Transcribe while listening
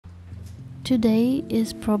Today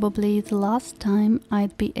is probably the last time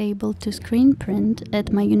I'd be able to screen print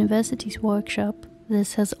at my university's workshop.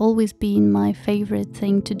 This has always been my favorite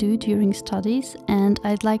thing to do during studies, and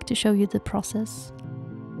I'd like to show you the process.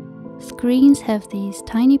 Screens have these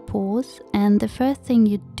tiny pores, and the first thing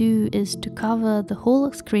you do is to cover the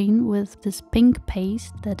whole screen with this pink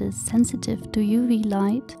paste that is sensitive to UV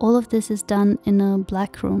light. All of this is done in a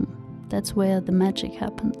black room. That's where the magic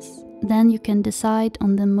happens. Then you can decide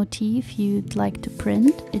on the motif you'd like to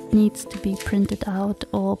print. It needs to be printed out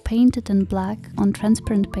or painted in black on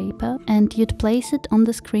transparent paper, and you'd place it on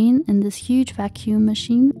the screen in this huge vacuum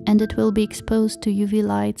machine, and it will be exposed to UV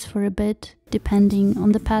lights for a bit, depending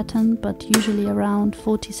on the pattern, but usually around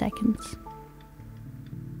 40 seconds.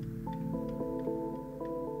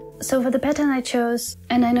 So for the pattern I chose,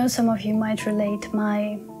 and I know some of you might relate,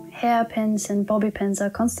 my hairpins and bobby pins are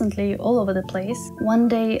constantly all over the place. One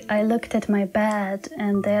day I looked at my bed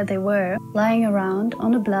and there they were, lying around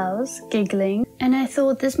on a blouse, giggling, and I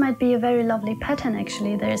thought this might be a very lovely pattern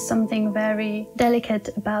actually. There is something very delicate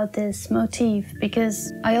about this motif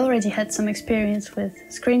because I already had some experience with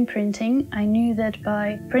screen printing. I knew that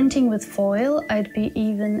by printing with foil I'd be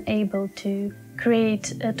even able to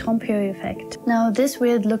create a trompe-l'œil effect. Now this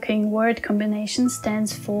weird looking word combination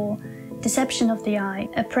stands for deception of the eye,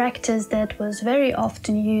 a practice that was very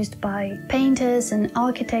often used by painters and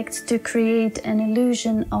architects to create an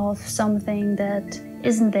illusion of something that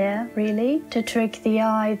isn't there really, to trick the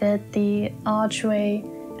eye that the archway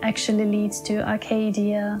actually leads to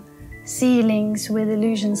Arcadia, ceilings with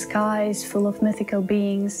illusion skies full of mythical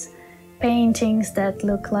beings, paintings that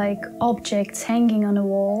look like objects hanging on a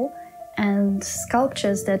wall, and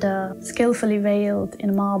sculptures that are skillfully veiled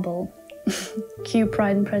in marble. Cue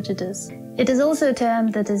Pride and Prejudice. It is also a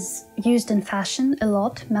term that is used in fashion a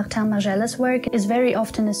lot. Martin Margiela's work is very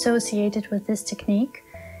often associated with this technique.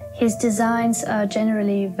 His designs are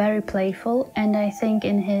generally very playful, and I think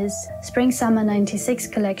in his Spring-Summer '96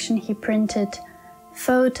 collection he printed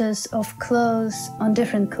photos of clothes on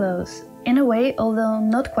different clothes. In a way, although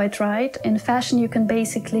not quite right, in fashion you can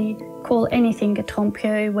basically call anything a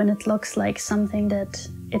trompe-l'œil when it looks like something that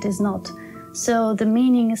it is not. So the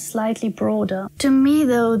meaning is slightly broader. To me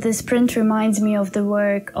though, this print reminds me of the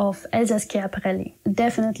work of Elsa Schiaparelli,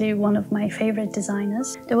 definitely one of my favorite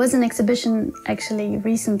designers. There was an exhibition actually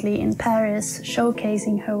recently in Paris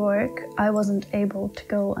showcasing her work. I wasn't able to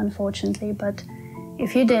go unfortunately, but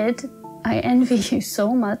if you did, I envy you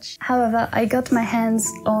so much. However, I got my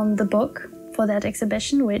hands on the book for that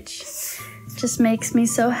exhibition, which just makes me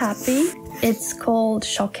so happy. It's called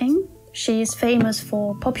Shocking. She is famous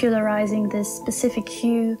for popularizing this specific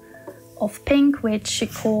hue of pink, which she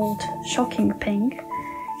called shocking pink.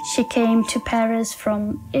 She came to Paris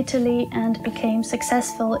from Italy and became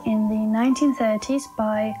successful in the 1930s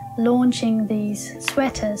by launching these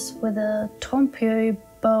sweaters with a trompe-l'œil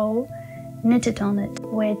bow knitted on it,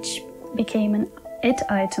 which became an it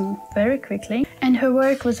item very quickly. And her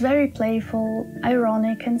work was very playful,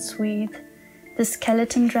 ironic and sweet. The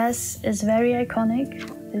skeleton dress is very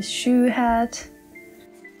iconic. This shoe hat.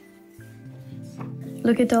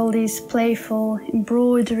 Look at all these playful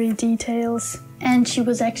embroidery details. And she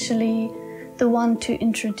was actually the one to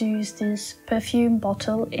introduce this perfume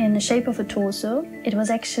bottle in the shape of a torso. It was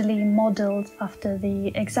actually modeled after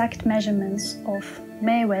the exact measurements of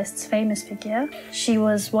Mae West's famous figure. She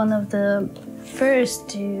was one of the first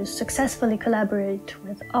to successfully collaborate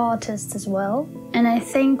with artists as well. And I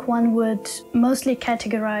think one would mostly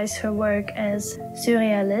categorize her work as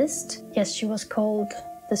surrealist. Yes, she was called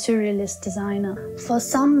the surrealist designer. For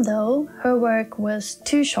some though, her work was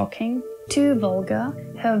too shocking, too vulgar.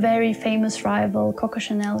 Her very famous rival, Coco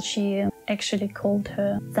Chanel, she actually called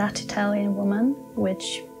her that Italian woman,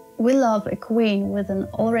 which we love a queen with an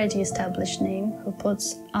already established name who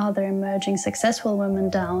puts other emerging successful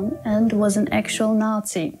women down and was an actual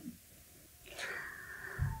Nazi.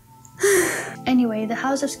 Anyway, the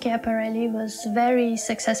house of Schiaparelli was very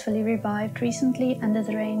successfully revived recently under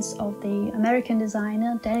the reigns of the American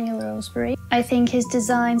designer Daniel Roseberry. I think his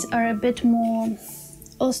designs are a bit more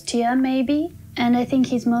austere maybe, and I think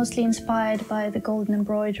he's mostly inspired by the golden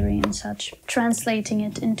embroidery and such, translating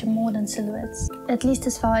it into modern silhouettes, at least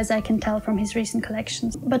as far as I can tell from his recent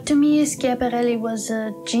collections. But to me, Schiaparelli was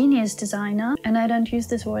a genius designer, and I don't use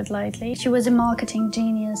this word lightly. She was a marketing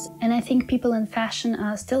genius, and I think people in fashion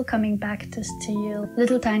are still coming back to steal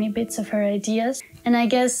little tiny bits of her ideas, and I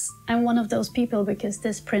guess I'm one of those people because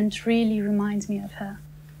this print really reminds me of her.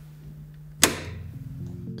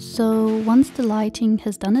 So once the lighting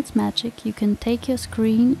has done its magic, you can take your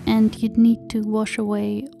screen and you'd need to wash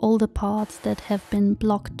away all the parts that have been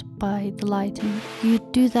blocked by the lighting. You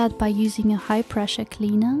do that by using a high pressure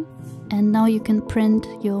cleaner, and now you can print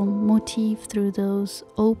your motif through those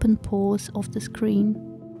open pores of the screen.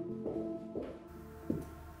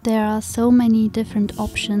 There are so many different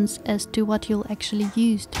options as to what you'll actually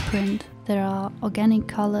use to print. There are organic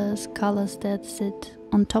colors, colors that sit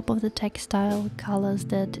on top of the textile, colors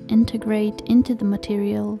that integrate into the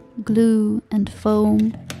material, glue and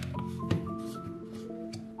foam.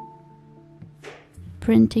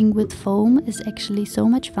 Printing with foam is actually so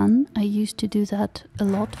much fun. I used to do that a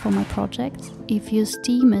lot for my projects. If you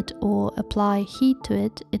steam it or apply heat to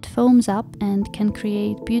it, it foams up and can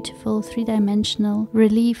create beautiful three-dimensional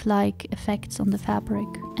relief-like effects on the fabric.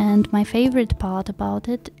 And my favorite part about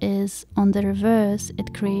it is on the reverse,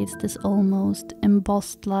 it creates this almost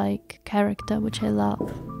embossed-like character, which I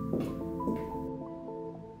love.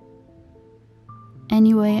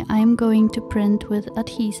 Anyway, I'm going to print with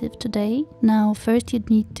adhesive today. Now first you'd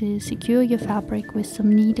need to secure your fabric with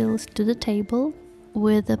some needles to the table.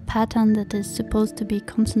 With a pattern that is supposed to be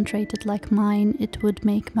concentrated like mine, it would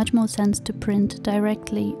make much more sense to print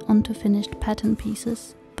directly onto finished pattern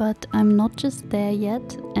pieces. But I'm not just there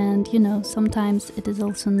yet, and you know, sometimes it is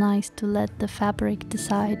also nice to let the fabric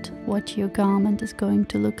decide what your garment is going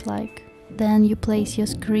to look like. Then you place your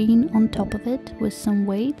screen on top of it with some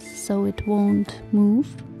weights so it won't move.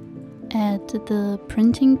 Add the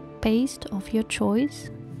printing paste of your choice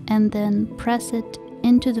and then press it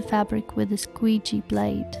into the fabric with a squeegee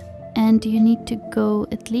blade. And you need to go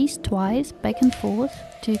at least twice back and forth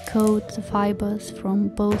to coat the fibers from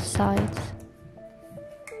both sides.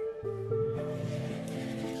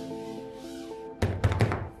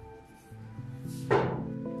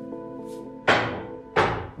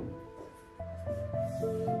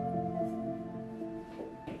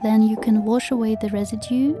 Then you can wash away the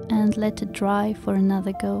residue and let it dry for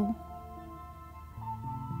another go.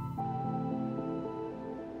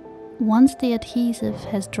 Once the adhesive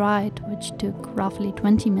has dried, which took roughly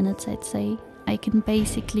 20 minutes I'd say, I can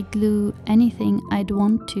basically glue anything I'd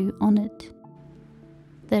want to on it.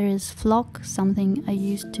 There is flock, something I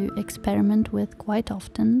used to experiment with quite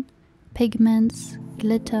often, pigments,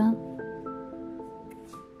 glitter,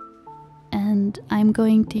 and I'm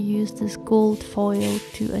going to use this gold foil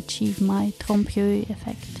to achieve my trompe-l'œil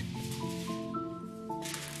effect.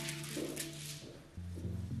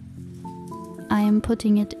 I am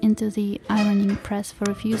putting it into the ironing press for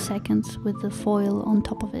a few seconds with the foil on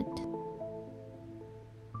top of it.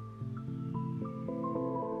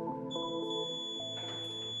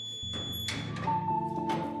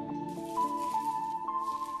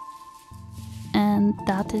 And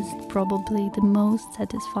that is probably the most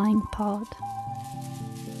satisfying part.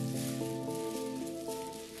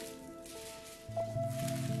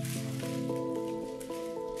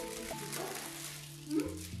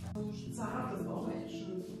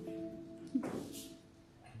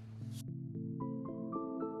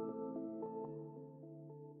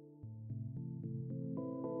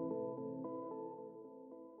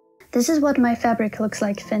 This is what my fabric looks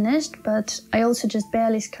like finished, but I also just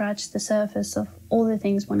barely scratched the surface of all the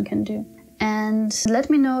things one can do. And let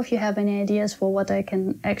me know if you have any ideas for what I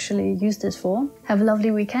can actually use this for. Have a lovely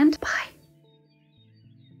weekend. Bye!